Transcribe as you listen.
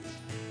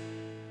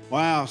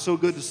Wow, so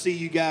good to see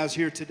you guys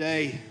here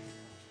today.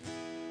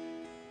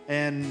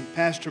 And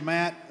Pastor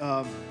Matt,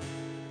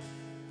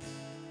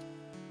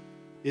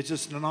 it's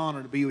just an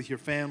honor to be with your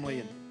family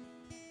and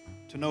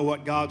to know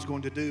what God's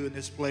going to do in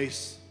this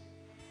place.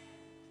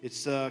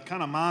 It's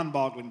kind of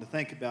mind-boggling to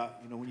think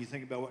about, when you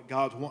think about what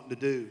God's wanting to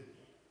do.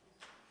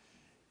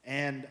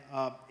 And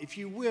if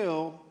you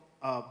will,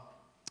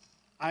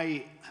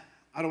 I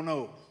don't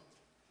know.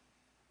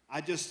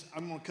 I'm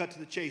going to cut to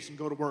the chase and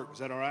go to work. Is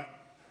that all right?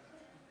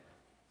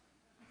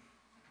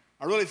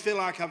 I really feel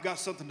like I've got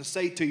something to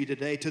say to you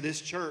today, to this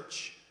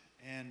church.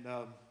 And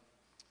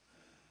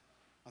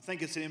I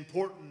think it's an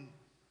important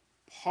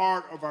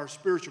part of our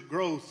spiritual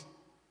growth.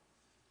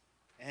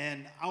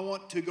 And I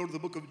want to go to the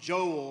book of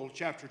Joel,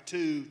 chapter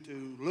 2,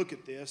 to look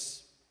at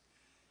this.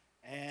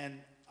 And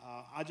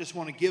I just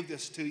want to give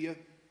this to you.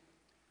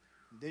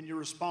 And then you're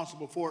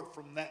responsible for it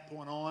from that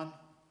point on.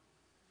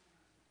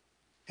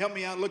 Help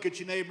me out, look at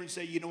your neighbor and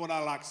say, you know what,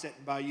 I like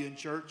sitting by you in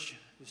church.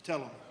 Just tell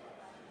them.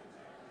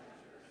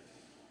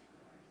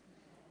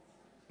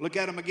 Look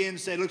at them again and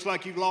say, looks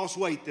like you've lost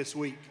weight this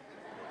week.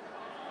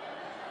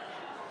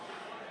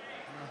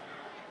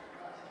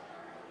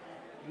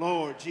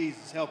 Lord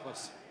Jesus, help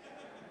us.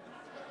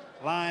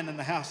 Lying in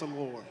the house of the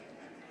Lord.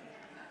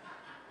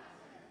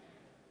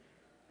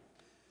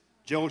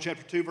 Joel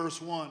chapter 2, verse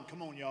 1.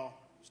 Come on, y'all.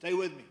 Stay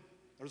with me.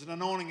 There's an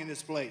anointing in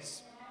this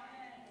place.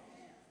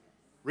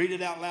 Read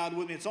it out loud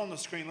with me. It's on the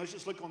screen. Let's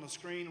just look on the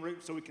screen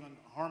so we can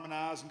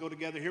harmonize and go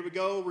together. Here we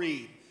go.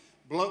 Read.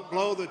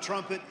 Blow the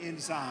trumpet in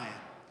Zion.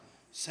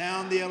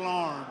 Sound the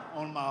alarm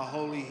on my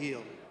holy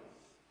hill.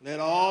 Let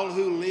all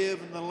who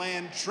live in the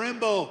land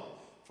tremble,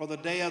 for the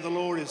day of the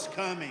Lord is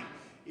coming.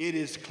 It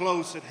is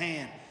close at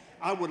hand.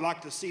 I would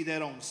like to see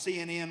that on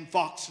CNN,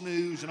 Fox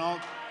News, and all.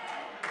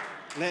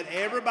 Let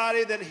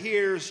everybody that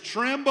hears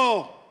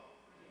tremble,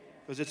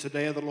 because it's the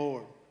day of the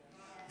Lord.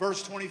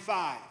 Verse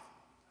 25.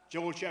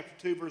 Joel chapter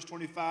 2, verse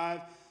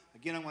 25.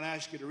 Again, I'm going to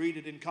ask you to read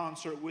it in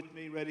concert with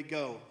me. Ready,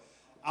 go.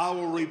 I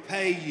will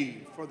repay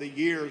you for the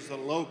years the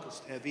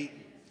locusts have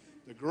eaten.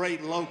 The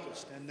great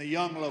locust and the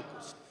young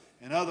locust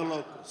and other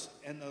locusts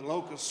and the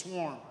locust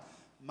swarm,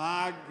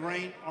 my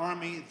great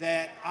army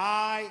that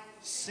I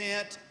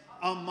sent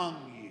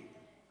among you.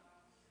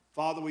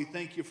 Father, we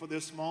thank you for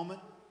this moment.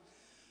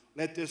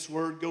 Let this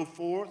word go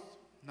forth,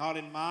 not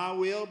in my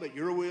will, but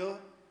your will.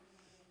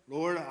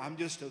 Lord, I'm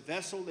just a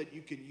vessel that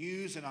you can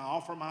use, and I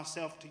offer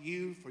myself to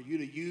you for you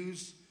to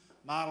use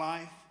my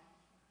life.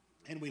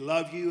 And we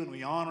love you and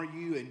we honor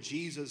you in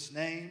Jesus'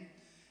 name.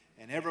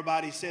 And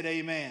everybody said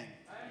amen.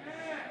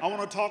 I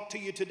want to talk to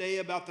you today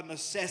about the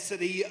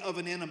necessity of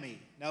an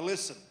enemy. Now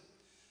listen,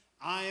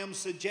 I am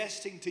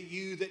suggesting to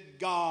you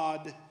that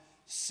God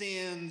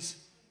sends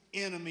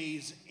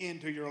enemies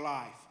into your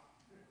life.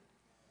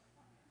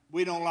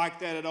 We don't like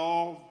that at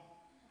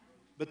all,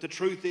 but the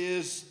truth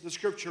is the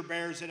scripture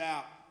bears it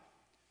out.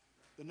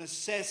 The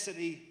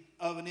necessity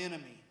of an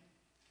enemy.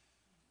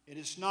 It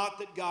is not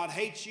that God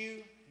hates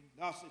you.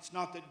 It's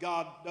not that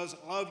God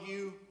doesn't love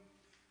you.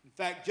 In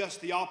fact,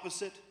 just the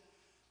opposite.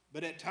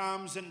 But at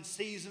times and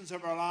seasons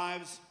of our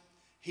lives,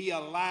 He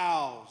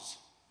allows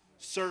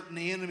certain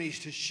enemies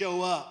to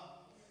show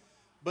up.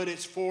 But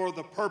it's for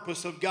the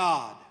purpose of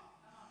God.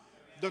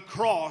 The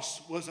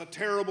cross was a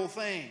terrible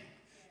thing.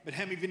 But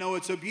how many of you know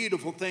it's a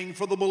beautiful thing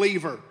for the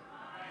believer?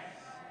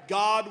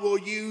 God will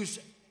use,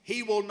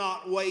 He will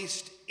not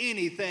waste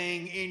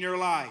anything in your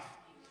life.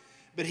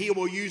 But He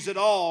will use it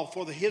all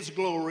for His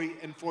glory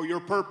and for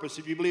your purpose.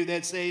 If you believe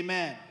that, say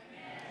amen.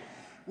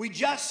 We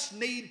just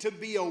need to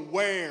be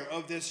aware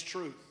of this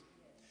truth.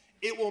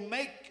 It will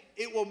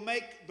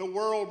make the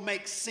world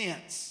make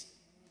sense.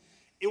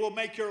 It will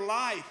make your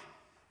life,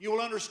 you will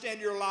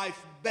understand your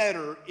life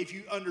better if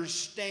you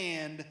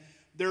understand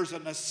there's a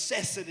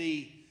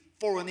necessity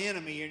for an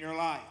enemy in your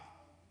life.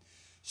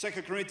 2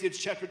 Corinthians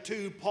chapter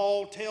 2,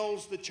 Paul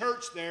tells the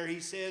church there, he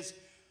says,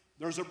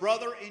 there's a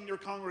brother in your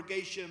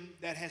congregation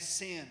that has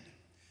sinned.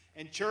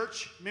 And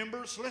church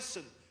members,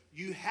 listen,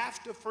 you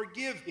have to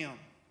forgive him,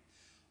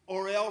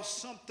 or else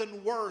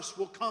something worse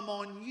will come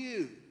on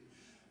you.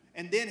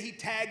 And then he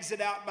tags it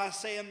out by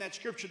saying that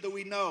scripture that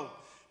we know,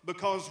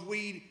 because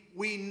we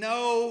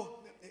know,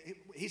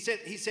 he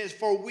says,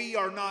 for we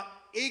are not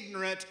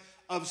ignorant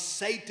of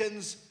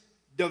Satan's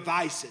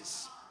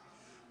devices.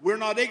 We're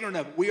not ignorant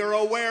of it. We are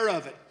aware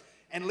of it.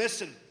 And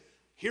listen,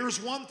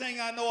 here's one thing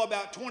I know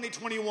about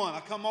 2021. I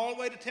come all the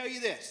way to tell you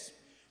this.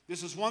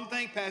 This is one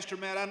thing, Pastor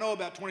Matt, I know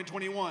about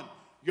 2021.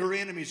 Your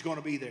enemy's going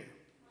to be there.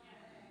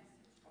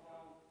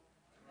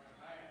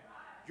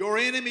 Your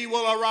enemy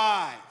will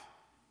arrive.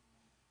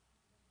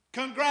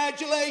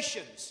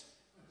 Congratulations.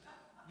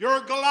 Your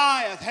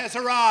Goliath has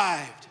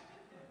arrived.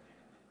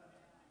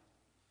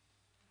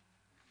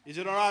 Is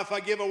it all right if I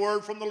give a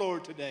word from the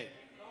Lord today?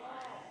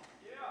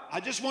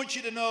 I just want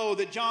you to know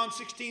that John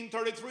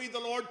 16:33, the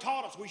Lord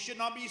taught us we should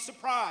not be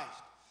surprised.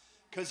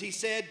 Because he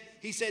said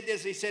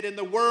this, he said, in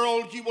the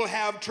world you will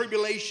have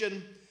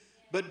tribulation,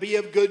 but be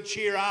of good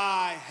cheer.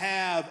 I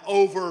have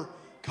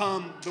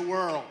overcome the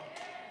world.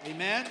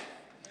 Amen?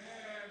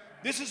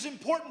 This is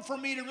important for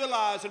me to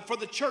realize and for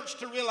the church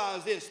to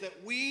realize this, that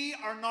we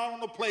are not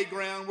on a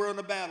playground, we're on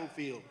a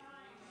battlefield.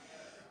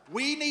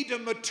 We need to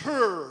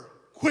mature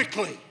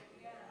quickly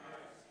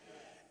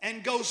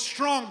and go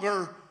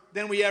stronger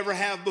than we ever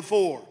have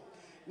before.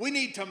 We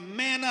need to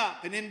man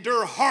up and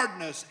endure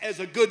hardness as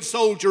a good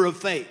soldier of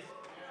faith.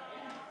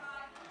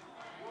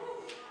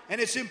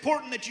 And it's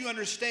important that you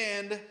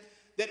understand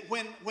that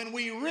when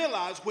we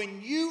realize,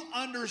 when you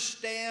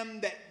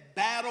understand that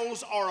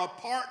battles are a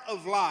part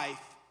of life,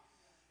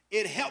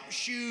 it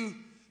helps you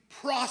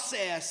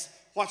process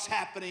what's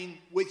happening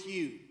with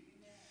you.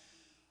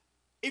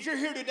 If you're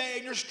here today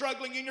and you're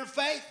struggling in your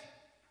faith,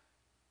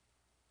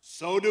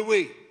 so do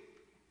we.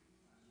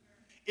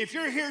 If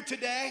you're here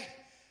today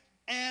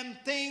and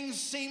things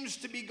seems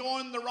to be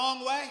going the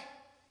wrong way,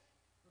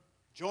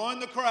 join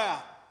the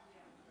crowd.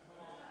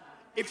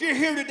 If you're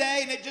here today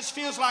and it just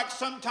feels like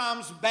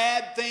sometimes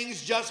bad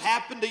things just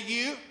happen to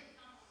you,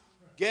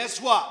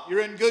 guess what?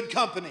 You're in good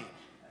company.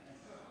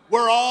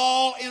 We're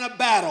all in a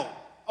battle.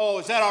 Oh,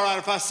 is that all right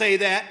if I say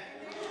that?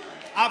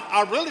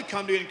 I've really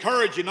come to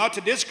encourage you, not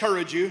to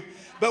discourage you,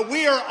 but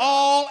we are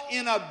all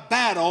in a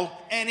battle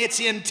and it's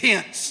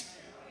intense.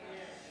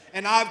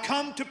 And I've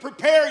come to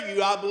prepare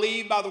you, I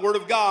believe, by the Word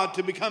of God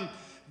to become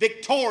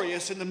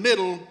victorious in the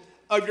middle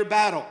of your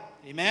battle.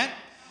 Amen?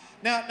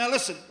 Now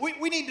listen,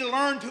 we need to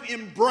learn to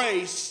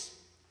embrace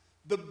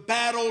the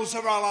battles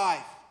of our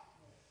life.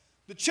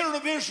 The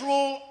children of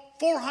Israel,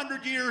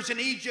 400 years in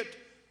Egypt,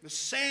 the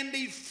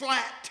sandy,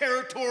 flat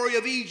territory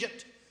of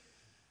Egypt.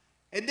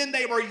 And then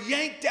they were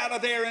yanked out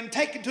of there and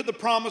taken to the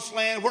promised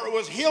land where it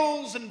was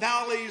hills and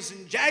valleys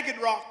and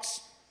jagged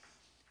rocks.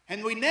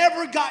 And we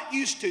never got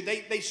used to,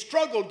 they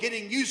struggled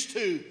getting used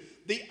to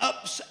the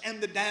ups and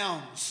the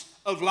downs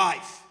of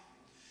life.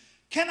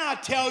 Can I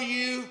tell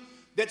you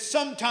that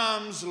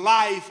sometimes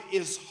life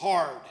is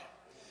hard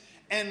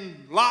and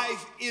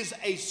life is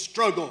a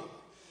struggle?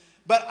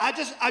 But I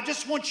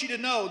just want you to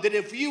know that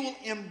if you will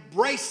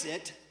embrace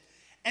it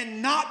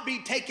and not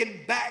be taken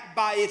back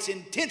by its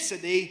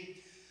intensity,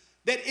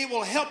 that it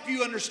will help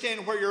you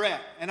understand where you're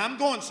at. And I'm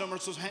going somewhere,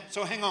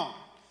 so hang on.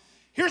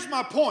 Here's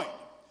my point.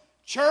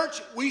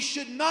 Church, we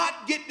should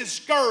not get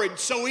discouraged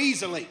so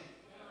easily.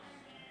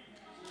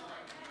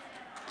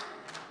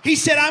 He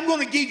said, I'm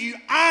going to give you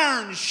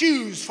iron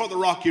shoes for the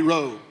rocky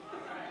road.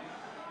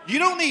 You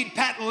don't need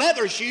patent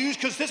leather shoes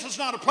because this is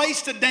not a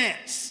place to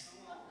dance.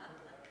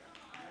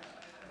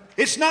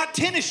 It's not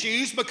tennis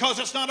shoes because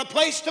it's not a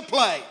place to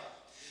play.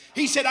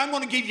 He said, I'm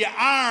going to give you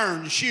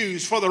iron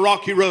shoes for the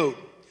rocky road.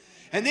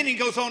 And then he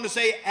goes on to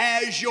say,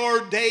 as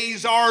your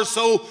days are,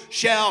 so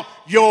shall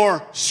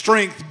your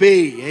strength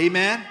be.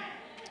 Amen.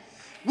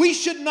 We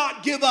should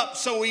not give up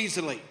so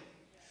easily.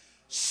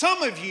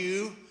 Some of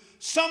you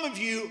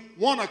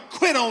want to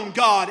quit on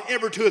God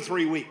every 2 or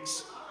 3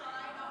 weeks.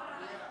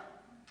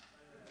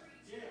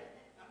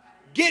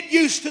 Get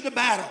used to the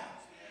battle.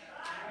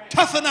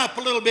 Toughen up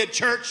a little bit,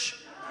 church.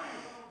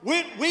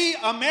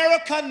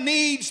 America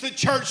needs the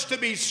church to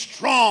be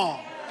strong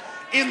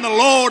in the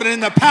Lord and in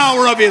the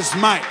power of His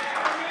might.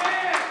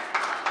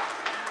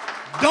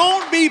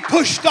 Don't be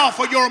pushed off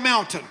of your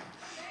mountain.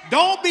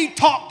 Don't be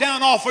talked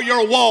down off of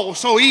your wall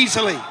so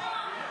easily.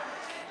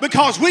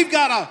 Because we've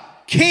got a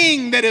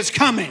king that is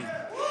coming.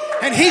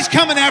 And He's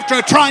coming after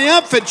a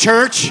triumphant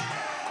church.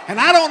 And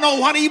I don't know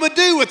what He would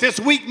do with this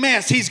weak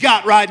mess He's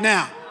got right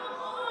now.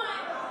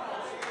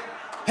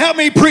 Help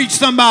me preach,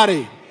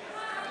 somebody.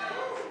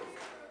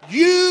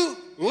 You,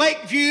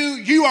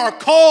 Lakeview, you are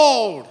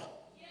called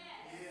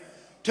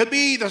to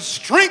be the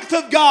strength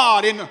of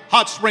God in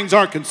Hot Springs,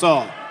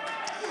 Arkansas.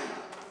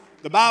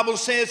 The Bible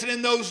says that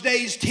in those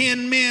days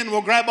 10 men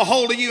will grab a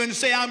hold of you and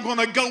say, I'm going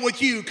to go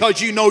with you because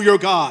you know your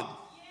God.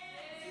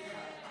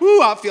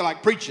 Whoo, I feel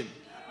like preaching.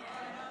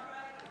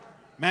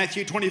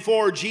 Matthew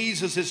 24,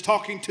 Jesus is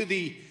talking to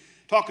the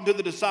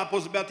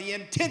disciples about the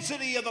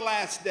intensity of the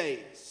last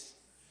days.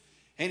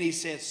 And He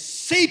says,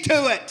 see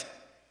to it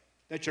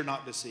that you're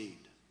not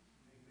deceived.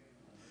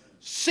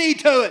 See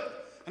to it.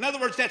 In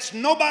other words, that's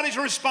nobody's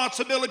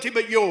responsibility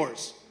but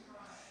yours.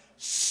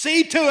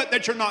 See to it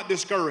that you're not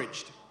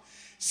discouraged.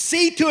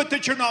 See to it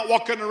that you're not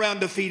walking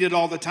around defeated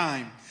all the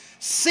time.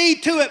 See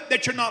to it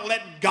that you're not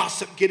letting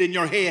gossip get in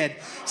your head.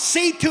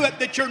 See to it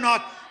that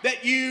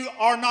you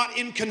are not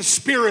in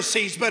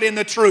conspiracies but in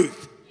the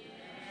truth.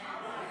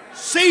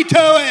 See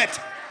to it.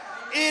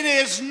 It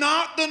is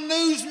not the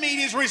news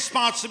media's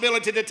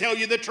responsibility to tell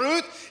you the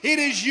truth. It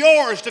is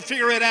yours to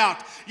figure it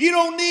out. You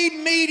don't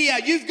need media.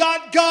 You've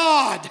got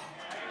God.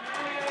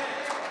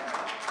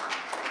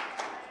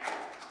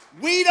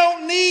 We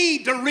don't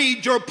need to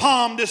read your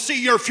palm to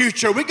see your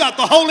future. We got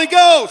the Holy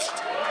Ghost.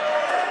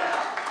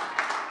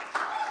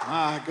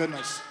 My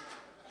goodness.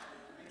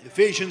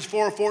 Ephesians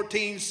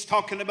 4:14 is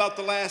talking about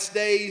the last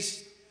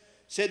days.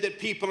 Said that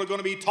people are going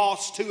to be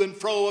tossed to and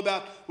fro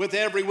with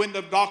every wind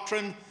of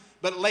doctrine.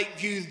 But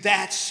Lakeview,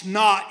 that's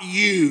not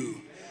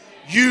you.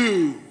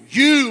 You,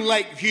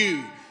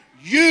 Lakeview,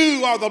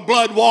 you are the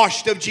blood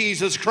washed of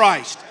Jesus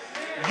Christ.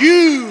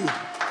 You,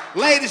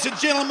 ladies and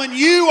gentlemen,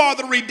 you are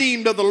the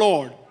redeemed of the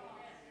Lord.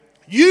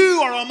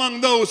 You are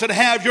among those that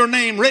have your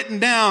name written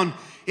down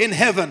in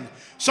heaven.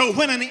 So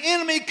when an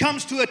enemy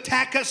comes to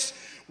attack us,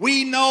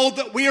 we know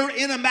that we are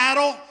in a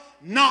battle,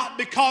 not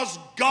because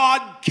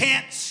God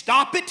can't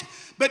stop it,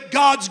 but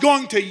God's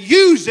going to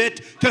use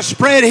it to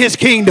spread His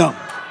kingdom.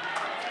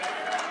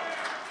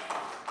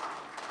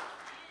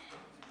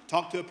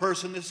 Talked to a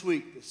person this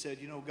week that said,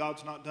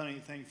 God's not done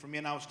anything for me.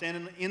 And I was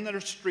standing in their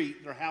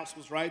street. Their house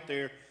was right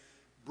there.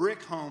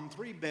 Brick home,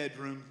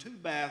 3-bedroom,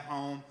 2-bath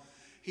home.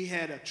 He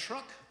had a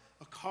truck,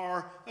 a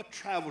car, a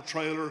travel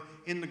trailer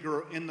in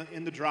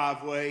the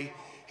driveway.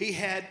 He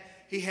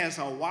has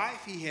a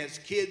wife. He has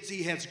kids.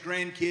 He has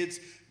grandkids.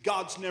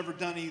 God's never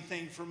done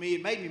anything for me.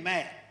 It made me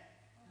mad.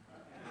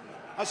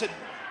 I said,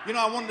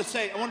 I wanted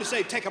to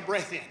say, take a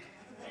breath in.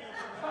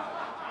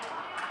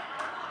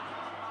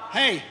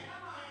 Hey,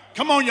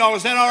 come on, y'all.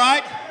 Is that all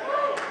right?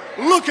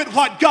 Look at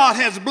what God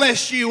has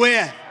blessed you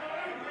with.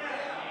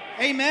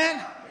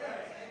 Amen.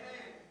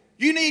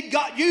 You need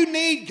God. You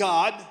need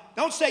God.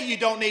 Don't say you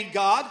don't need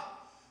God.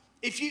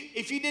 If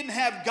you didn't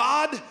have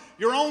God,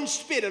 your own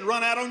spit would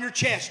run out on your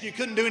chest. You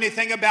couldn't do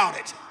anything about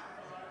it.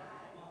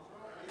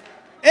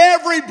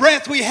 Every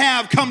breath we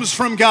have comes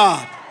from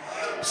God.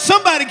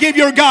 Somebody give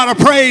your God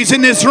a praise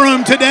in this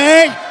room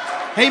today.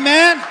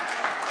 Amen.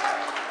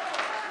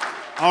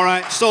 All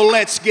right, so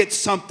let's get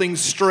something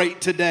straight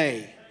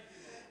today.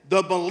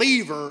 The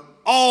believer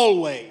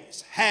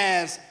always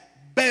has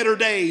better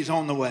days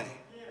on the way.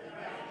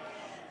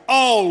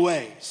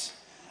 Always.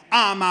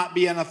 I might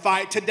be in a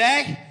fight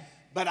today,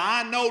 but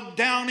I know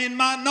down in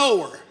my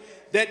knower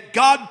that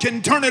God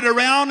can turn it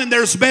around and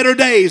there's better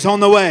days on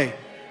the way.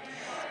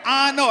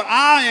 I know it.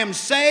 I am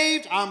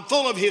saved. I'm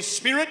full of His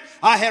Spirit.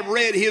 I have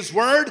read His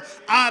Word.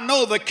 I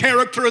know the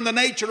character and the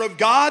nature of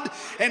God.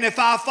 And if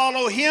I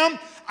follow Him,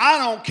 I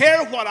don't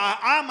care what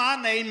my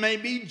name may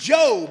be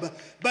Job,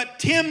 but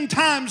 10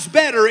 times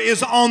better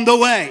is on the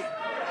way.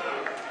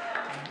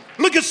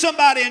 Look at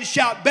somebody and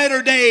shout,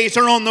 better days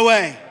are on the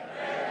way.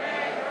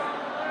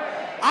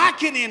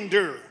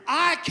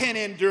 I can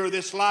endure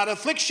this light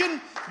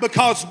affliction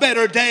because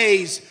better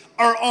days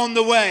are on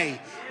the way.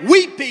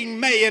 Weeping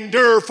may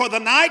endure for the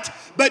night,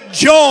 but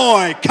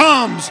joy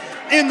comes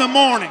in the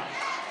morning.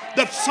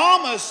 The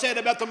psalmist said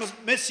about the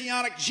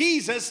Messianic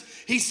Jesus,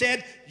 he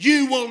said,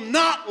 you will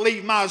not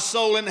leave my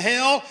soul in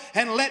hell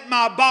and let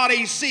my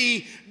body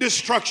see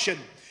destruction.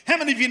 How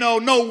many of you know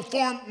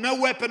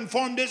no weapon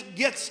formed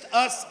against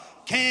us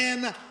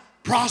can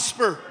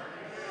prosper?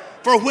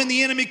 For when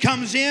the enemy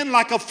comes in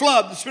like a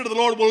flood, the Spirit of the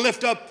Lord will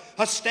lift up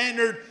a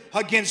standard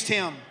against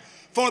him.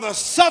 For the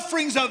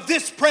sufferings of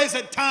this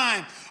present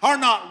time are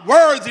not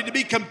worthy to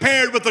be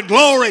compared with the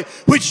glory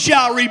which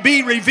shall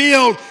be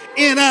revealed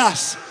in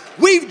us.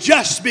 We've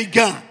just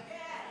begun.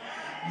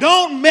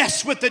 Don't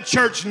mess with the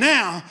church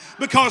now,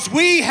 because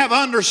we have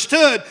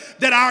understood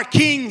that our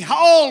King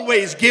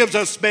always gives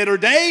us better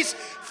days.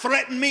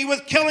 Threaten me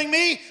with killing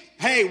me.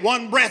 Hey,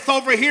 one breath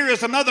over here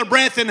is another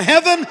breath in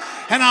heaven,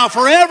 and I'll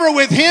forever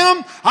with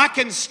Him. I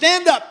can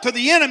stand up to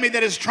the enemy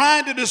that is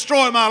trying to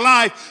destroy my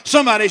life.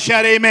 Somebody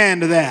shout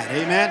amen to that.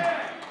 Amen.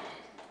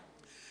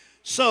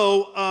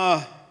 So,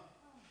 I'm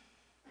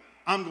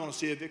going to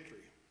see a victory.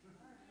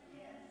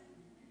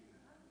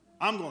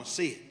 I'm going to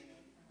see it.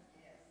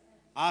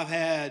 I've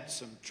had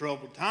some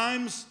troubled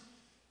times.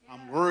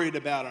 I'm worried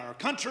about our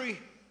country,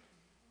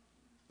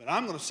 but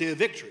I'm going to see a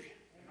victory.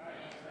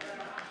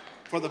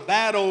 For the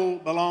battle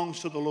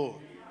belongs to the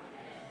Lord.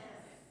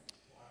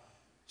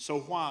 So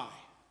why?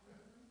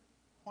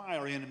 Why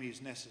are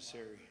enemies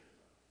necessary?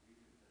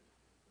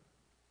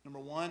 Number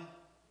one,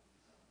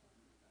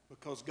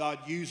 because God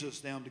uses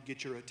them to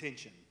get your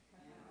attention.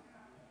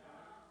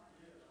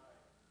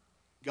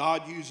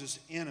 God uses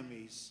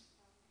enemies,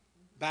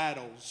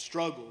 battles,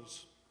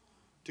 struggles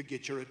to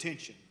get your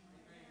attention.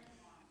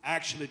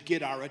 Actually, to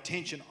get our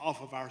attention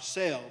off of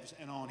ourselves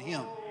and on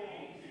Him.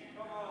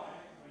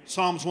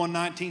 Psalms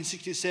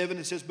 119:67,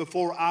 it says,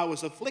 before I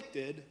was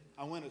afflicted,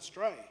 I went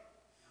astray.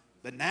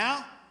 But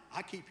now,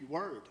 I keep your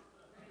word.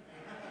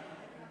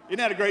 Isn't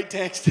that a great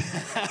text?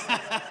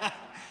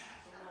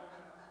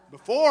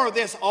 Before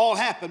this all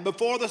happened,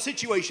 before the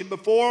situation,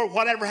 before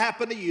whatever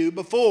happened to you,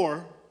 before,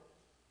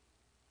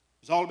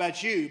 it was all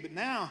about you. But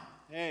now,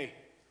 hey,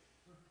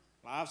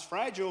 life's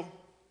fragile.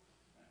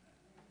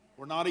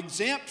 We're not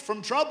exempt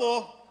from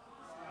trouble.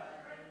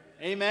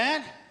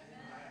 Amen?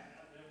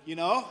 You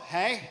know,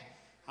 hey,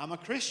 I'm a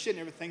Christian.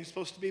 Everything's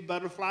supposed to be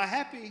butterfly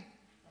happy.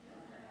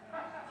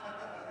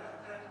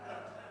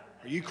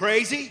 Are you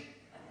crazy?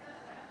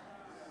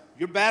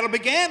 Your battle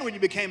began when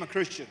you became a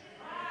Christian.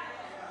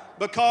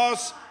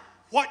 Because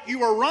what you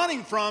were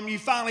running from, you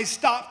finally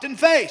stopped and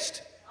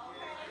faced.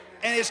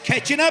 And it's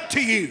catching up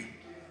to you.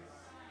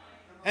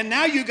 And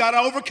now you got to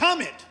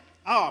overcome it.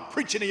 Oh, I'm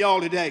preaching to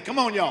y'all today. Come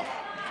on, y'all.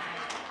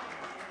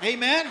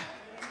 Amen.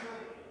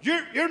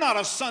 You're not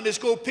a Sunday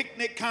school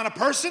picnic kind of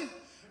person.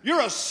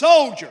 You're a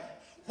soldier.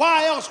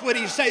 Why else would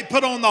He say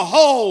put on the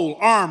whole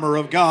armor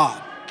of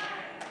God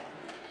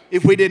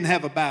if we didn't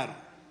have a battle?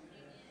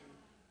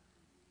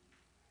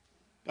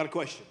 Got a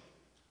question.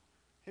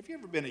 Have you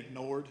ever been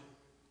ignored?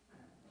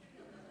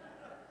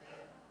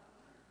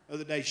 The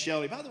other day,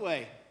 Shelley, by the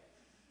way,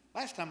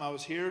 last time I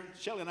was here,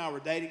 Shelley and I were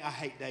dating. I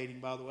hate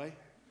dating, by the way.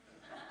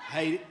 I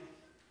hate it.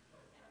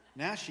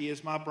 Now she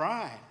is my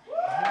bride.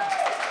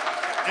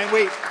 And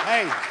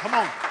hey, come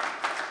on.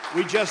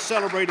 We just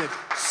celebrated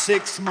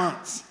 6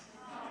 months.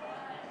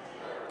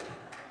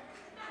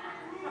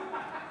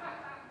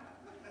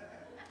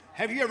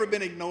 Have you ever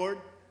been ignored?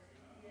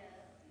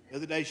 The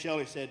other day,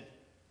 Shelley said,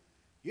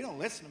 "You don't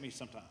listen to me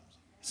sometimes."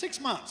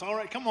 6 months, all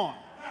right, come on.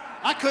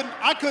 I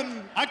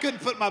couldn't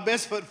put my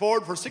best foot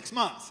forward for 6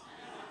 months.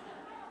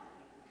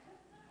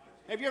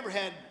 Have you ever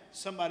had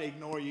somebody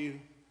ignore you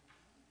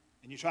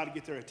and you try to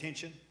get their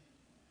attention?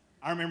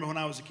 I remember when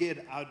I was a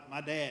kid, my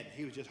dad,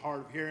 he was just hard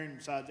of hearing.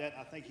 Besides that,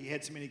 I think he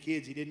had so many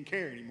kids he didn't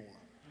care anymore.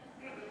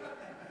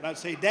 But I'd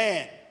say,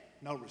 "Dad,"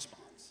 no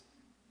response.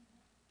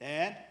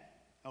 "Dad,"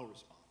 no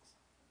response.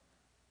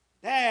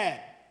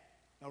 "Dad,"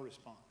 no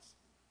response.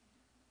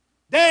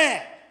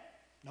 "Dad,"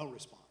 no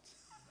response.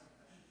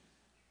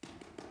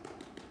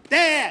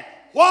 "Dad,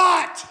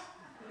 what?"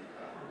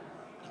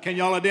 Can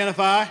y'all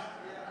identify?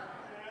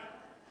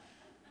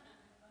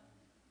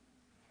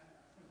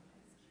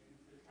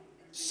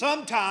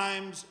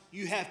 Sometimes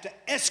you have to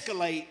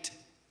escalate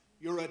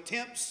your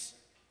attempts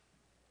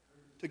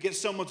to get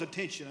someone's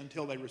attention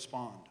until they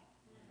respond.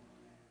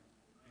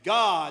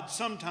 God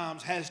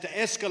sometimes has to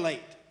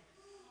escalate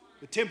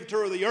the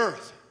temperature of the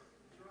earth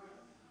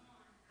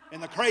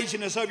and the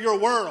craziness of your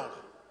world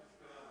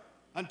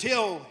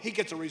until he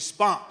gets a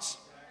response.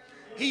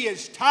 He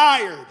is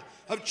tired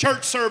of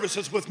church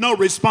services with no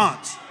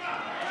response.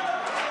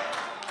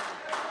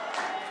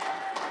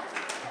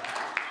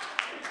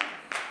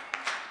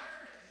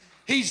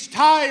 He's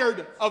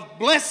tired of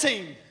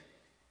blessing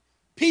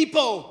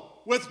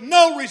people with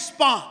no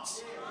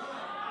response.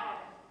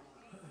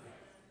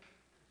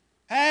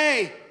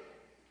 "Hey,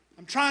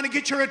 I'm trying to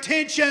get your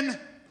attention.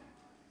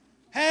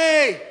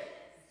 Hey,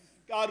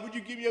 God, would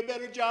you give me a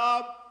better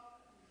job?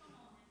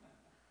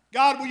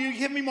 God, will you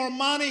give me more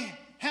money?"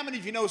 How many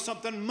of you know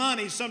something?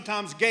 Money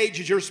sometimes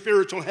gauges your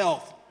spiritual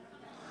health.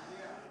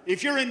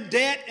 If you're in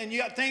debt and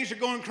things are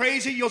going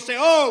crazy, you'll say,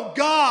 "Oh,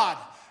 God."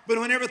 But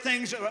when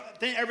everything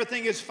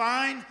is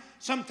fine,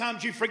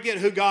 sometimes you forget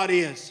who God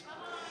is.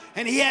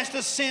 And he has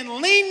to send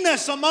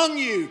leanness among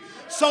you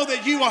so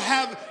that you will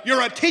have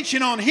your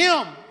attention on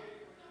him.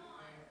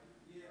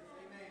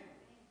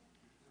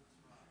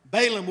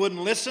 Balaam wouldn't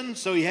listen,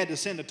 so he had to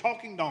send a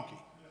talking donkey.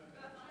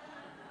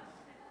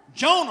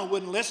 Jonah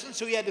wouldn't listen,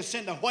 so he had to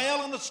send a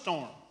whale in the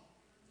storm.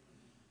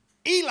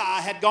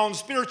 Eli had gone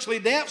spiritually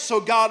deaf, so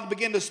God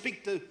began to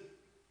speak to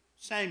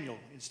Samuel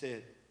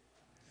instead.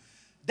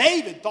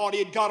 David thought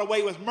he had got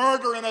away with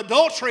murder and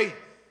adultery,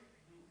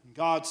 and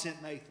God sent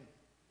Nathan.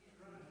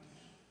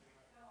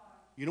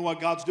 You know what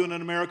God's doing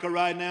in America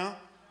right now?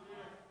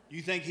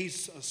 You think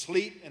he's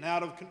asleep and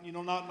out of,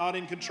 not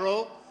in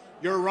control?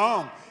 You're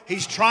wrong.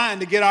 He's trying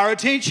to get our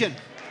attention.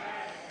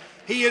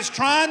 He is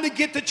trying to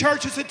get the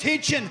church's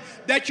attention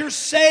that your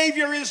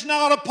Savior is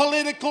not a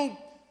political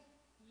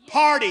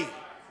party.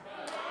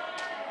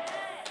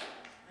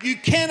 You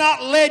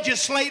cannot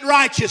legislate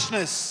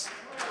righteousness.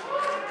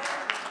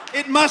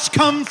 It must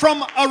come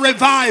from a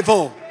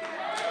revival.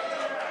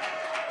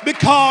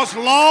 Because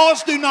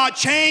laws do not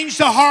change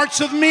the hearts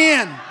of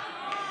men.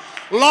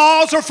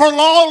 Laws are for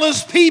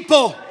lawless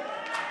people.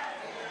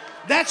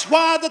 That's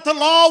why that the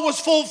law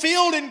was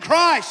fulfilled in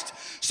Christ,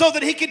 so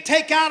that he could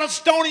take out a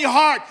stony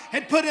heart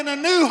and put in a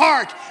new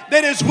heart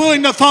that is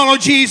willing to follow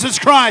Jesus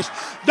Christ.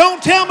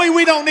 Don't tell me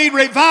we don't need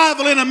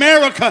revival in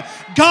America.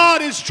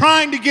 God is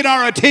trying to get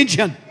our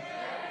attention.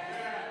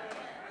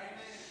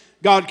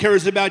 God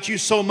cares about you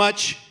so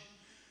much.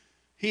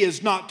 He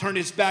has not turned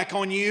his back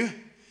on you.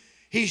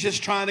 He's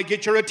just trying to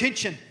get your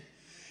attention.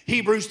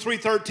 Hebrews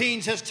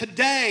 3:13 says,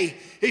 "Today,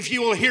 if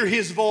you will hear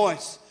his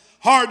voice,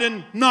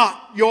 harden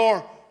not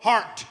your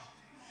heart."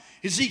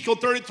 Ezekiel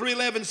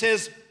 33:11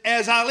 says,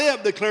 "As I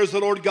live, declares the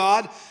Lord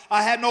God,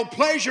 I have no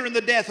pleasure in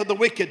the death of the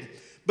wicked,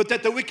 but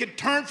that the wicked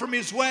turn from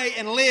his way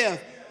and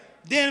live."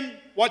 Then,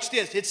 watch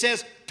this. It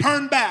says,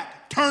 turn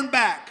back, turn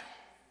back,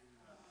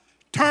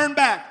 turn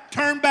back,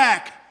 turn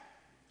back.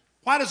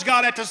 Why does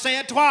God have to say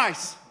it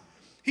twice?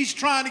 He's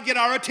trying to get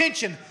our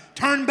attention.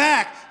 Turn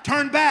back,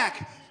 turn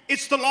back.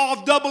 It's the law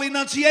of double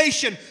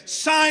enunciation.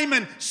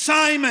 Simon,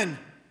 Simon.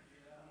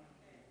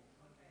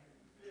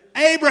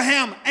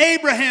 Abraham,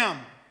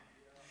 Abraham.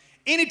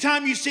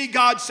 Anytime you see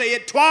God say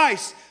it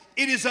twice,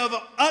 it is of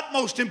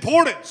utmost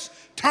importance.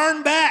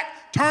 Turn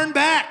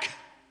back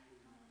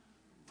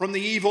from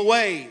the evil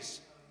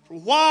ways. For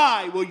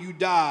why will you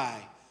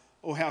die,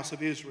 O house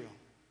of Israel?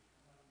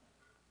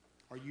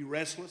 Are you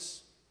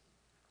restless?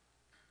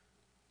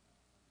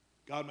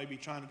 God may be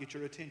trying to get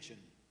your attention.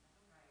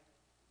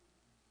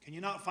 Can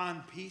you not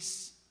find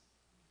peace?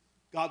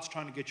 God's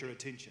trying to get your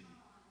attention.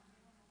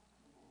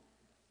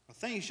 Are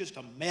things just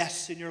a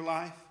mess in your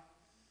life?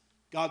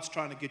 God's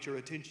trying to get your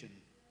attention.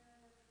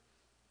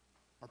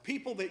 Are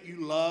people that you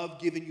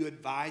love giving you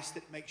advice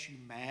that makes you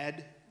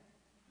mad?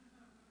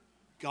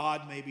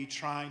 God may be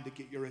trying to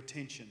get your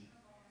attention.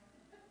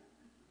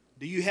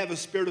 Do you have a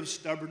spirit of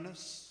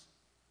stubbornness?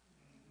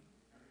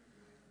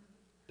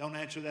 Don't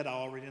answer that, I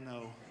already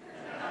know.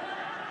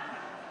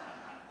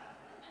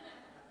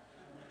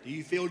 Do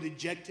you feel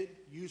dejected,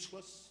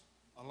 useless,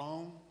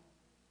 alone?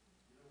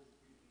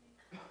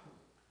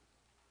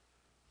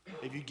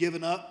 Have you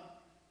given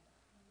up?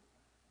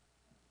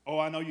 Oh,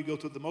 I know you go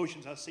through the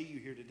motions. I see you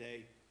here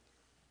today.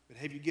 But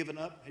have you given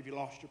up? Have you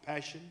lost your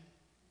passion?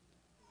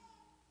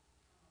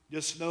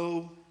 Just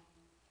know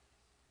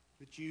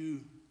that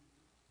you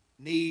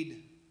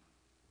need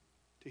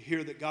to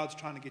hear that God's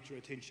trying to get your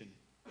attention.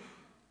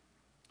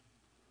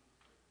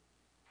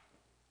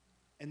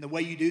 And the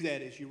way you do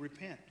that is you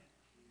repent.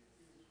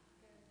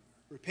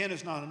 Repent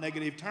is not a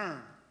negative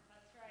term.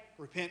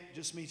 Repent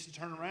just means to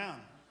turn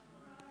around.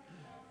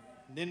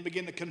 And then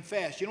begin to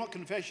confess. You know what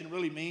confession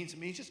really means? It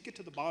means just get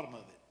to the bottom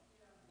of it.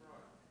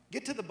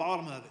 Get to the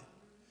bottom of it.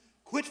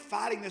 Quit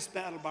fighting this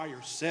battle by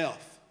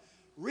yourself.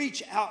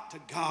 Reach out to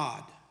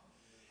God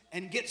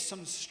and get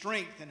some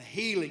strength and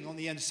healing on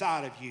the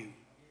inside of you.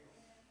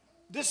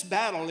 This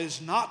battle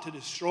is not to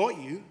destroy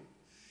you.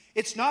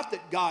 It's not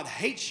that God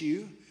hates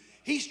you.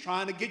 He's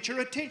trying to get your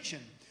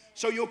attention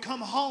so you'll come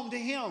home to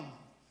Him.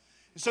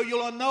 So you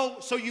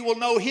will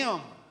know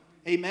Him.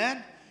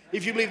 Amen?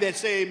 If you believe that,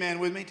 say amen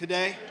with me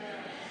today.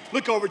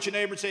 Look over at your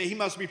neighbor and say, he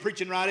must be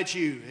preaching right at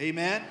you.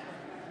 Amen?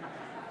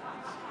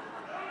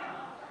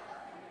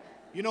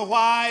 You know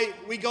why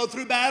we go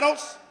through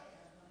battles?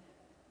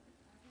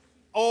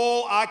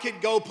 Oh, I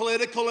could go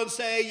political and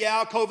say,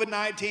 yeah,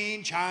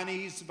 COVID-19,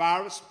 Chinese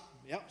virus.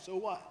 Yep, so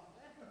what?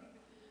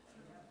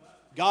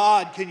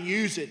 God can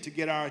use it to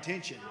get our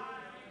attention.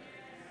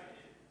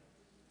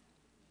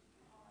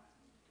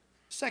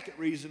 Second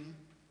reason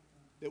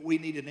that we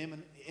need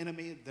an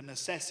enemy, the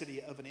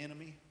necessity of an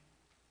enemy,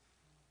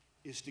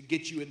 is to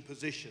get you in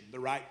position, the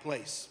right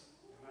place.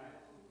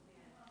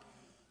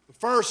 The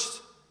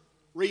first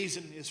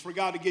reason is for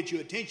God to get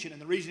your attention,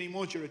 and the reason He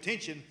wants your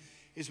attention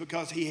is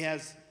because He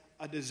has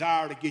a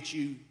desire to get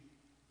you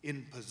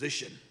in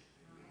position,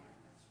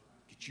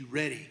 get you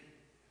ready.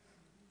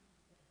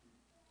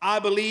 I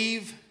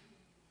believe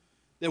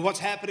that what's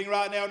happening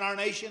right now in our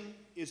nation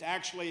is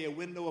actually a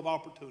window of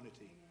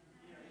opportunity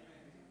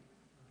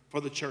for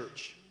the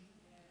church.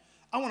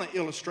 I want to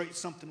illustrate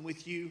something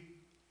with you.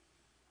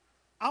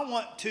 I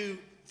want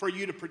for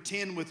you to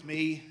pretend with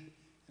me,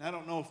 and I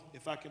don't know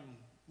if I can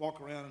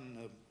walk around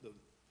and the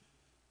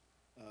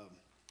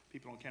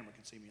people on camera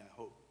can see me, I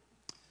hope.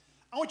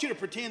 I want you to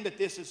pretend that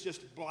this is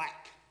just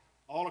black.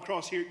 All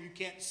across here, you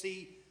can't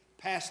see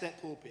past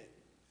that pulpit.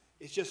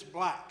 It's just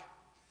black.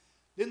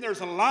 Then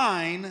there's a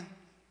line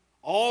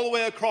all the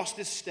way across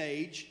this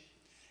stage,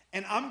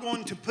 and I'm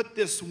going to put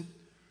this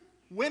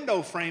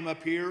window frame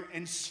up here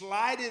and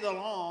slide it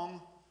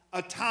along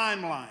a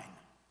timeline.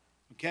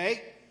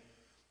 Okay?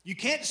 You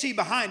can't see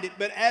behind it,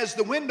 but as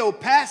the window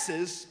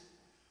passes,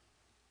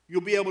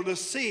 you'll be able to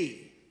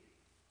see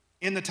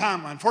in the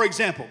timeline. For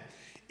example,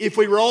 if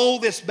we roll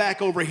this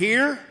back over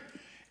here,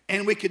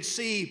 and we could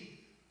see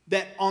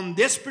that on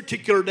this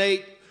particular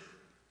date,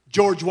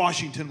 George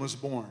Washington was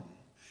born.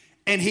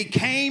 And he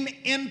came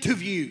into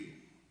view.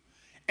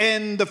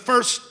 And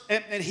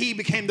he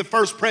became the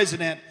first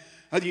president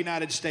of the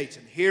United States.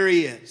 And here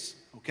he is.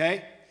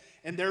 Okay?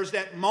 And there's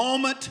that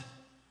moment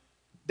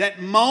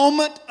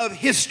of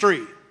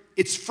history.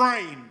 It's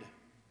framed.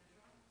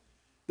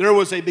 There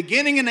was a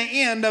beginning and an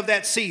end of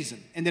that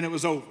season, and then it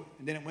was over,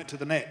 and then it went to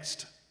the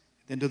next,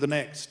 then to the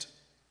next.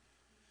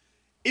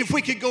 If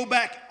we could go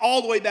back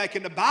all the way back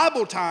into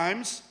Bible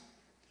times,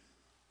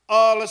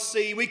 let's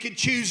see, we could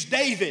choose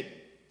David.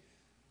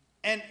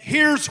 And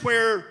here's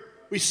where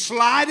we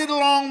slide it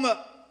along the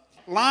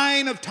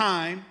line of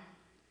time,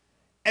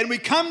 and we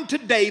come to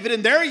David,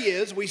 and there he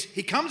is.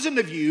 He comes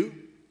into view,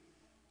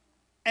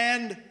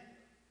 and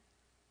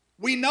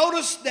we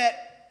notice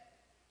that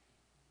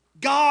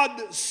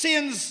God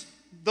sends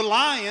the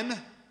lion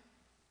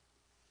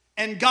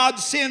and God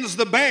sends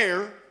the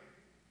bear.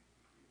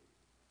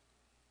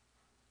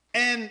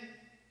 And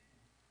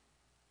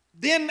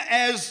then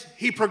as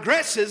he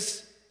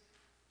progresses,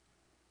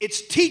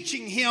 it's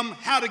teaching him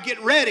how to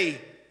get ready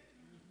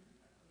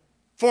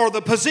for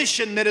the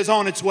position that is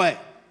on its way.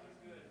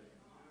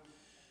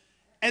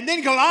 And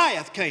then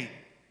Goliath came.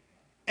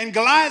 And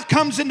Goliath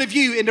comes into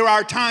view into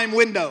our time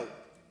window.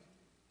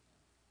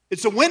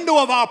 It's a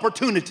window of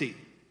opportunity.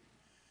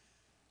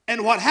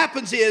 And what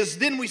happens is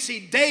then we see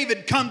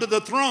David come to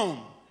the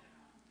throne.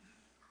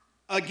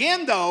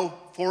 Again, though,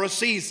 for a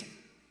season.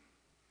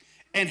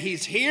 And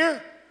he's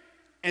here,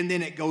 and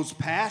then it goes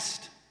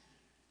past,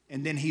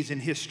 and then he's in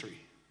history.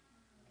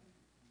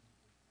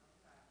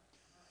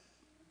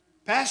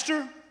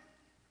 Pastor,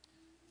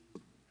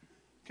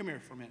 come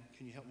here for a minute.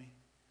 Can you help me?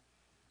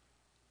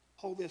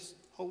 Hold this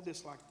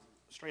like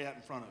straight out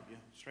in front of you.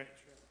 Straight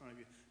in front of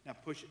you. Now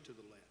push it to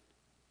the left.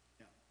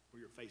 Yeah, where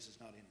your face is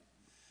not in it.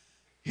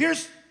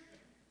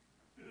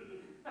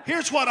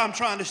 Here's what I'm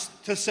trying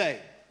to say.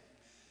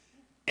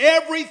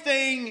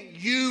 Everything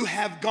you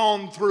have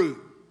gone through,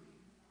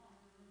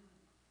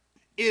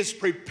 is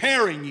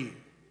preparing you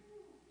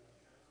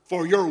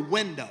for your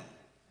window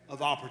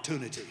of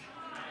opportunity.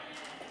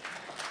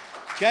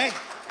 Okay?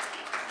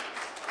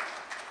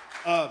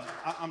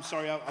 I'm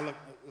sorry.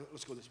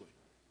 Let's go this way.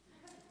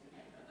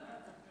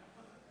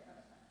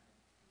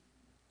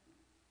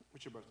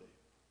 What's your birthday?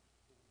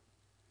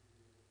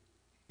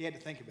 He had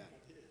to think about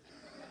it.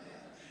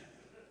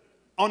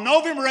 On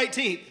November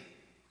 18th,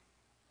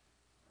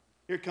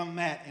 here come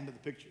Matt into the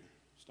picture.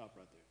 Stop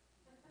right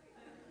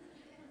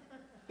there.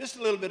 Just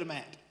a little bit of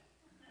Matt.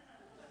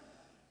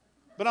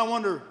 But I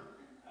wonder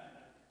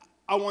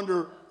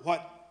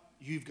what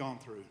you've gone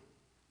through.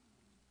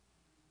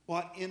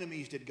 What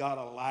enemies did God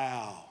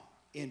allow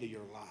into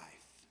your life?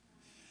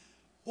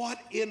 What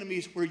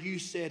enemies where you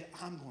said,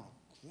 I'm going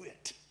to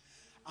quit.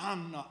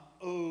 I'm not,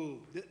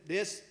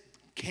 this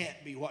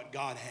can't be what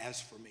God has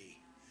for me.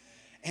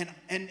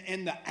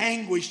 And the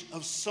anguish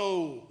of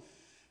soul.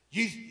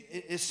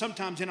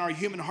 Sometimes in our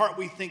human heart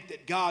we think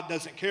that God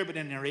doesn't care, but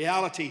in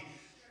reality,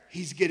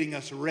 He's getting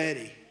us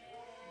ready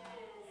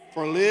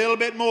for a little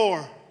bit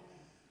more.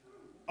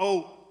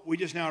 Oh, we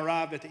just now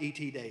arrived at the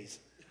ET days.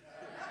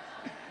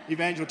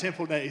 Evangel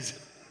Temple days.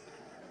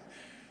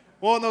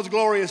 One of those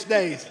glorious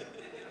days.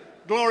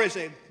 Glorious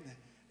day.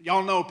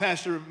 Y'all know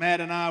Pastor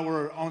Matt and I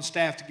were on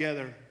staff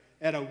together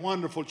at a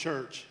wonderful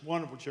church,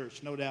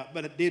 no doubt.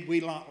 But did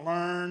we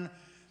learn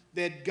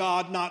that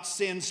God not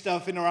send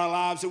stuff into our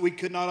lives that we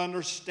could not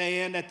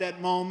understand at that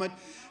moment?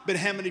 But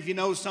how many of you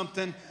know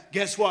something?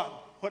 Guess what?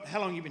 How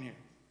long have you been here?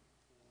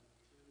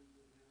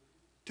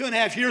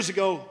 2.5 years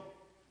ago,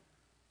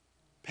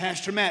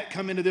 Pastor Matt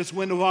come into this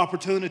window of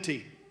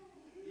opportunity.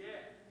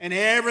 And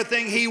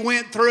everything he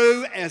went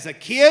through as a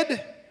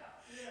kid,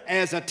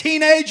 as a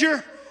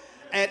teenager,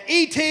 at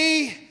ET,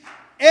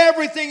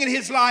 everything in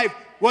his life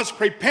was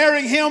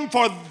preparing him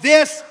for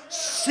this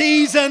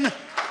season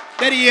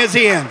that he is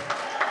in.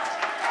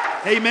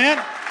 Amen?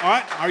 All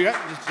right, are you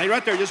right? Just stay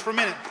right there just for a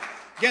minute.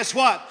 Guess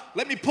what?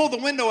 Let me pull the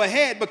window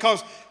ahead,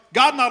 because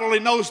God not only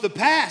knows the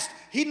past,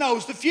 He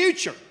knows the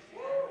future.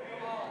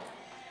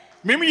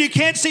 Remember, you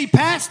can't see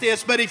past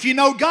this, but if you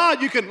know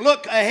God, you can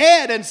look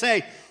ahead and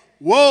say,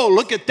 whoa,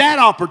 look at that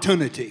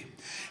opportunity.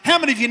 How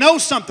many of you know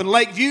something,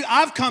 Lakeview?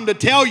 I've come to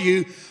tell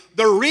you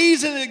the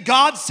reason that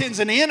God sends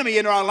an enemy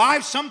into our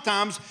lives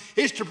sometimes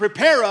is to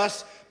prepare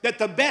us that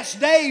the best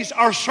days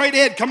are straight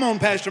ahead. Come on,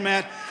 Pastor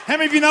Matt. How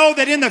many of you know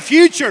that in the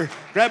future,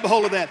 grab a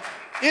hold of that,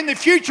 in the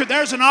future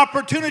there's an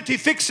opportunity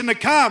fixing to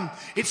come.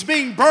 It's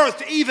being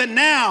birthed even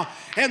now.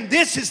 And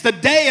this is the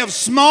day of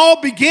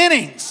small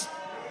beginnings.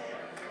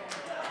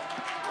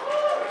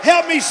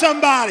 Help me,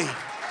 somebody.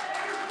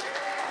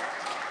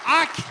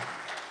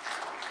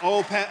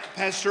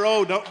 Pastor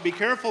O, don't be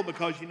careful,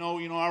 because you know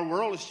our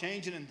world is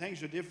changing and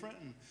things are different.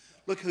 And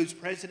look who's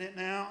president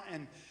now,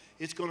 and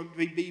it's going to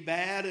be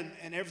bad,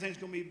 and everything's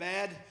going to be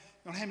bad.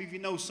 Now, how many of you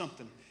know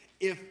something?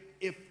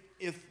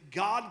 If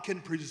God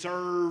can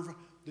preserve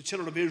the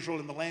children of Israel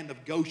in the land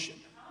of Goshen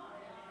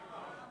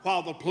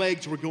while the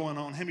plagues were going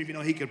on, how many of you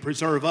know He could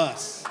preserve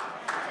us?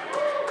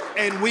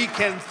 And we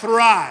can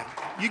thrive.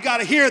 You got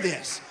to hear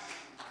this.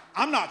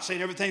 I'm not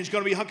saying everything's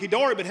going to be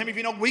hunky-dory, but how many of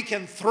you know we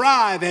can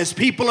thrive as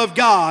people of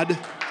God?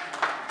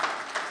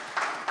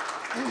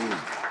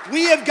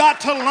 We have got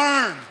to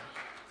learn.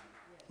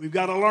 We've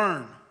got to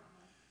learn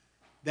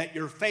that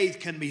your faith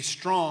can be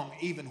strong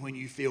even when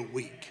you feel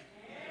weak.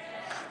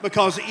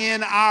 Because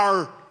in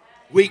our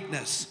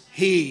weakness,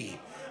 He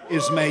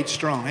is made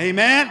strong.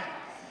 Amen?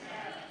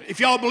 If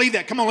y'all believe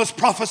that, come on, let's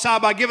prophesy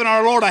by giving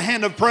our Lord a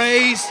hand of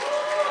praise.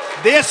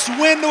 This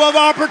window of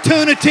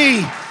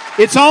opportunity,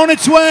 it's on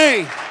its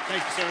way.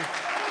 Thank you, sir.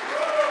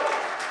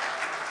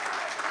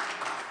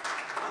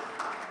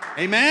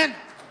 Amen?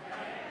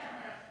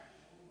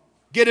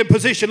 Get in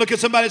position. Look at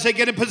somebody and say,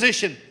 get in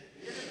position.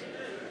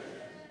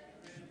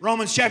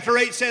 Romans chapter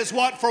 8 says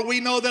what? For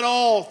we know that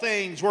all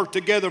things work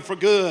together for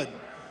good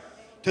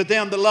to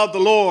them that love the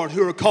Lord,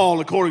 who are called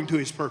according to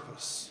His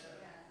purpose.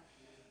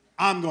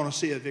 I'm going to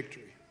see a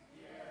victory.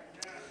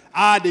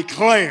 I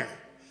declare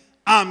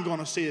I'm going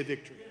to see a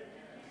victory.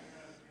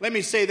 Let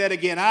me say that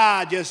again.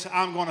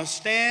 I'm going to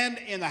stand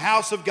in the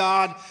house of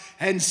God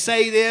and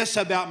say this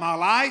about my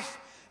life,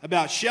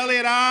 about Shelly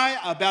and I,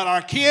 about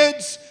our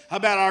kids,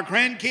 about our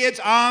grandkids.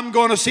 I'm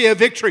going to see a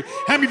victory.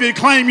 How many of you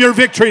claim your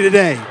victory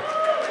today?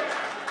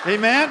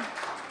 Amen.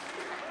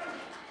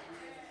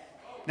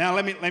 Now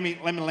let me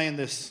land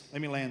this.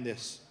 Let me land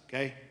this.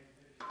 Okay.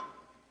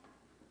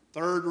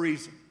 Third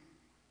reason.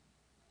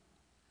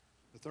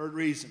 The third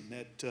reason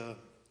that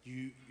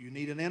you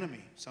need an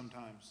enemy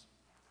sometimes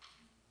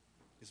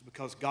is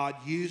because God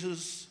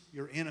uses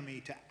your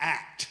enemy to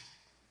act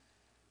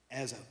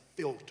as a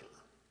filter.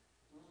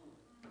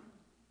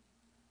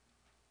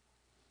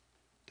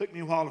 Took me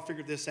a while to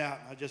figure this out.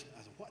 I said,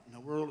 what in the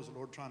world is the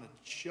Lord trying to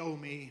show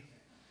me?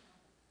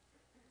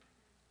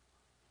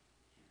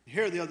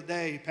 Here the other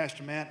day,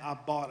 Pastor Matt, I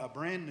bought a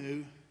brand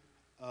new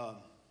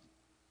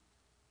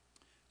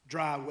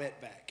dry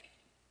wet bag,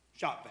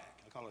 shop bag.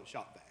 I call it a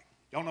shop bag.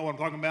 Y'all know what I'm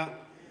talking about?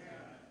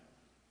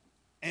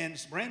 And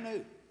it's brand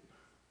new.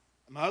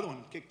 My other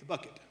one kicked the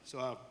bucket. So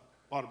I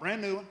bought a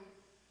brand new one.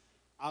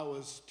 I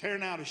was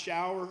tearing out a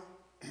shower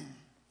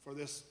for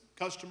this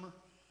customer,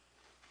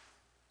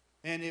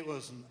 and it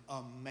was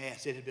a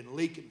mess. It had been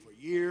leaking for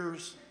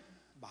years.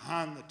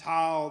 Behind the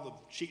tile, the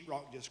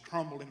sheetrock just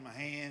crumbled in my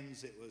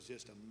hands. It was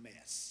just a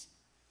mess.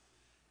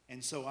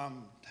 And so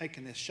I'm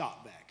taking this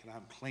shop vac, and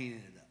I'm cleaning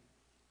it up.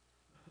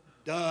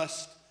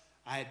 Dust.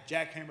 I had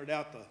jackhammered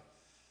out the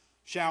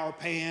shower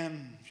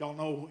pan. If y'all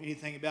know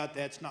anything about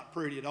that, it's not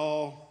pretty at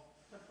all.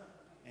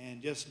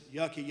 And just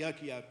yucky.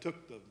 I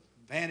took the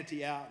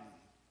vanity out and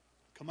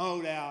the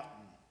commode out,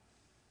 and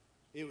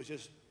it was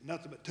just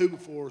nothing but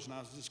 2x4s, and I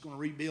was just going to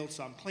rebuild,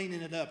 so I'm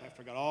cleaning it up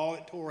after I got all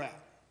it tore out.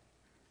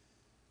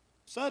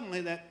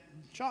 Suddenly, that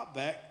shop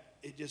vac,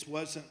 it just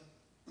wasn't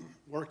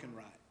working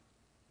right.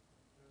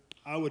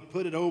 I would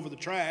put it over the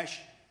trash,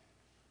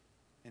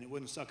 and it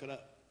wouldn't suck it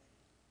up.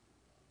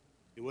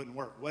 It wouldn't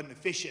work. It wasn't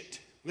efficient.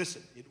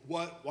 Listen,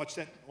 watch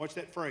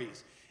that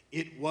phrase.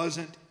 It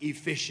wasn't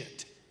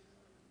efficient.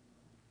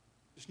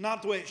 It's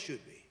not the way it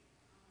should be.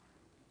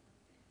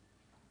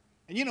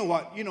 And you know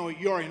what? You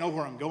already know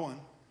where I'm going.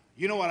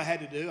 You know what I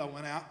had to do? I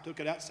went out, took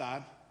it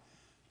outside,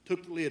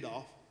 took the lid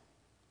off,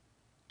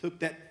 took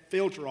that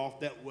filter off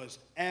that was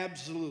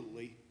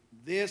absolutely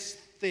this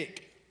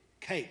thick,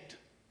 caked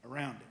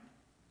around it.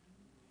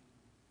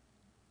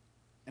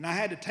 And I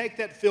had to take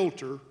that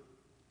filter.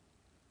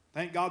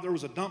 Thank God there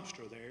was a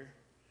dumpster there.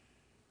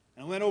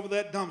 And I went over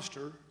that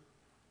dumpster,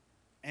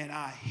 and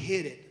I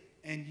hit it.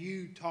 And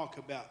you talk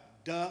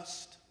about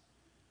dust,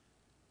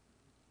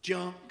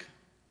 junk,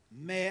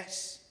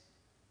 mess,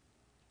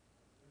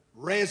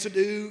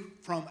 residue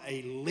from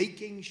a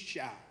leaking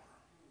shower.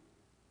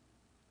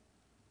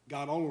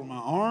 Got all over my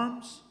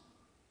arms.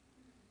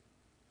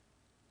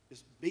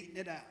 Just beating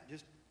it out.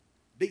 Just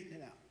beating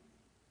it out.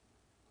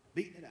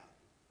 Beating it out.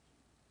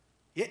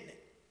 Hitting it.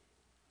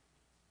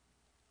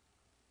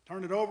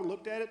 Turned it over,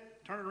 looked at it,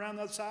 turned it around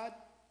the other side.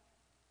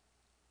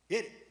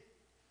 Hit it.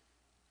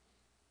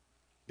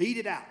 Beat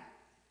it out.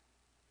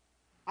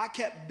 I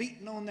kept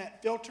beating on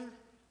that filter.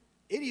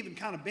 It even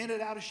kind of bent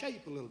it out of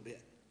shape a little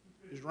bit.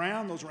 It was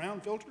round, those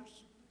round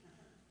filters.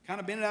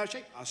 Kind of bent it out of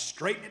shape. I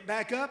straightened it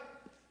back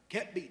up,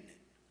 kept beating it.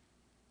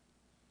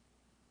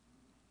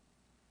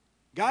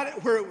 Got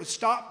it where it was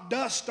stopped,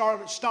 dust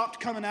stopped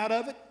coming out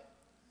of it.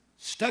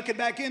 Stuck it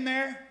back in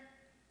there.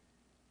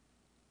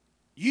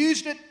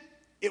 Used it.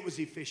 It was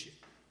efficient.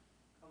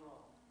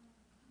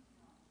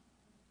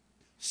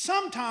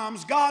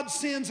 Sometimes God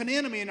sends an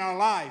enemy in our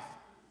life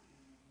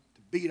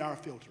to beat our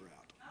filter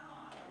out.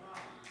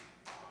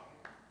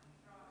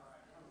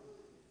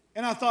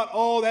 And I thought,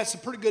 oh, that's a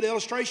pretty good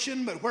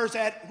illustration, but where's it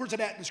at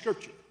in the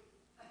scripture?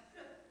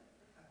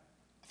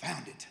 I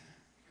found it.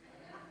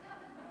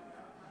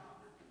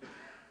 Do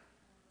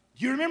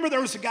you remember there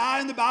was a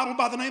guy in the Bible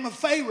by the name of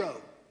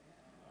Pharaoh?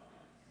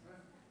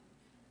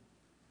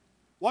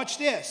 Watch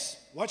this.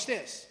 Watch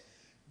this.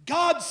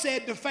 God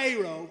said to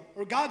Pharaoh,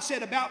 or God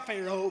said about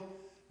Pharaoh,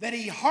 that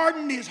he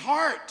hardened his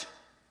heart.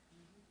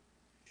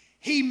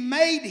 He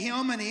made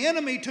him an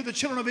enemy to the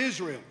children of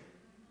Israel.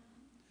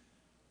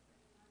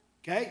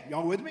 Okay,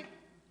 y'all with me?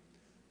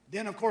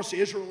 Then, of course,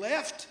 Israel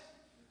left,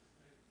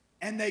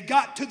 and they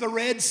got to the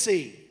Red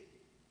Sea.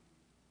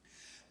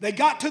 They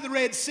got to the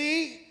Red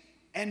Sea,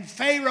 and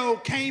Pharaoh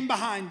came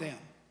behind them.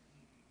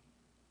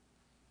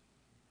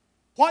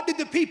 What did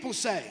the people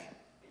say?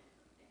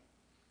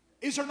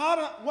 Is there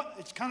not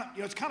it's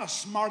kind of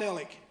smart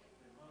aleck.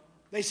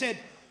 They said,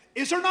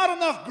 is there not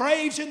enough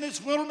graves in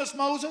this wilderness,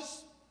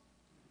 Moses,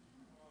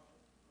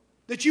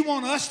 that you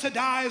want us to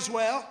die as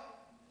well?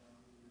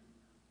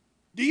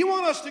 Do you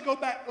want us to go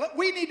back?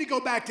 We need to go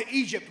back to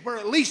Egypt where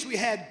at least we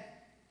had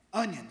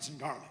onions and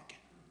garlic.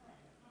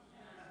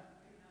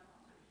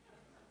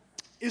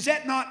 Is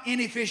that not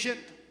inefficient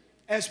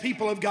as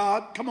people of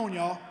God? Come on,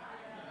 y'all.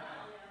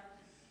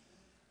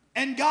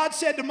 And God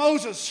said to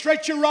Moses,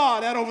 stretch your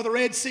rod out over the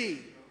Red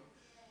Sea.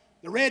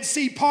 The Red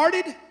Sea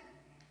parted.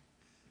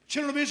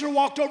 Children of Israel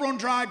walked over on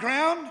dry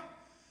ground.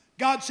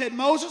 God said,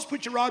 Moses,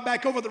 put your rod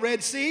back over the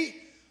Red Sea.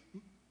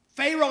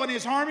 Pharaoh and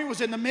his army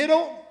was in the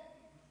middle.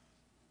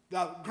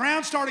 The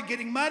ground started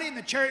getting muddy and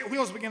the chariot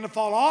wheels began to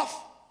fall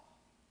off.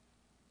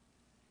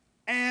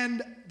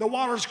 And the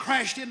waters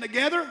crashed in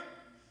together.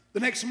 The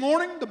next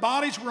morning, the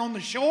bodies were on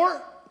the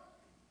shore.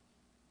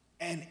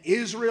 And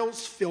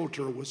Israel's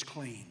filter was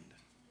cleaned.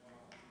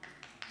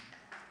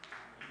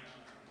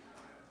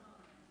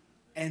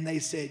 And they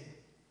said,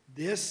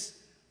 this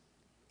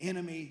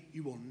enemy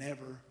you will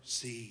never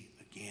see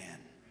again.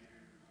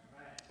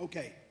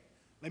 Okay,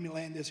 let me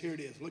land this. Here it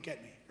is. Look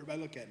at me.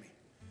 Everybody look at me.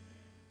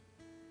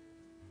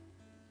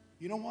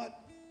 You know what?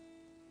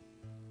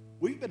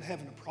 We've been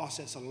having to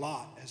process a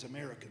lot as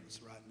Americans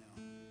right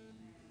now.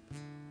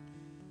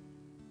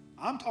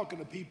 I'm talking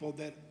to people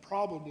that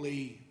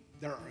probably,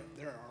 there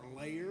are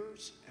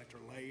layers after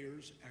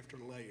layers after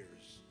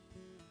layers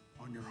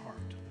on your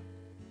heart.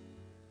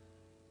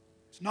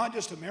 It's not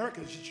just America,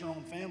 it's just your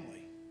own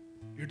family.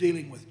 You're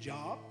dealing with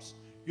jobs.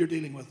 You're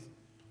dealing with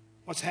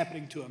what's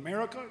happening to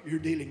America. You're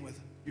dealing with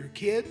your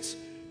kids.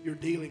 You're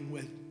dealing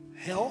with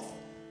health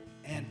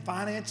and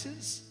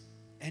finances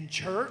and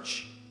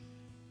church.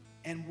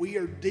 And we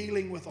are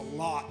dealing with a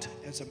lot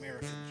as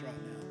Americans right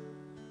now.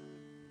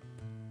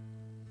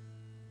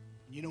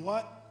 You know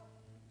what?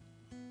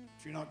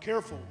 If you're not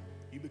careful,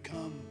 you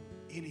become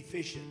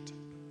inefficient.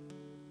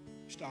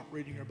 Stop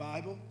reading your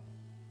Bible.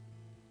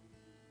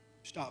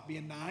 Stop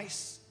being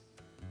nice.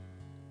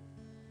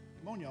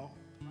 Come on, y'all.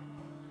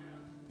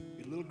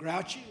 Get a little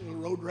grouchy, a little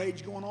road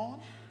rage going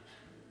on.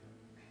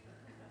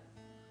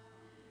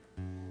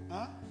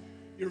 Huh?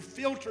 Your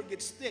filter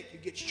gets thick. You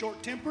get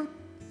short-tempered.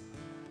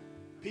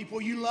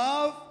 People you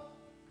love,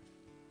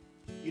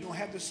 you don't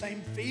have the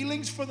same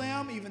feelings for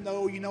them, even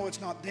though you know it's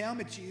not them,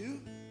 it's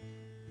you.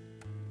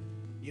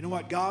 You know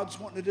what God's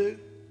wanting to do?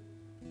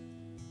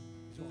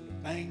 He's wanting to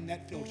bang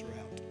that filter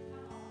out.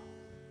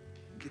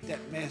 Get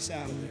that mess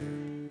out of there.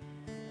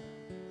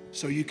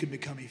 So you can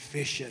become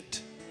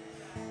efficient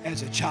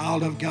as a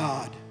child of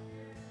God.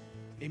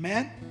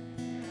 Amen?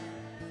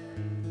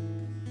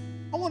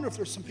 I wonder if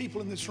there's some people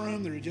in this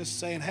room that are just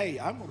saying, hey,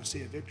 I'm going to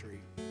see a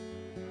victory.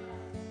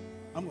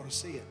 I'm going to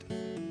see it. I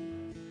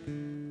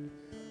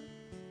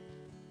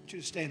want you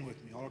to stand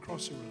with me all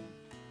across the room.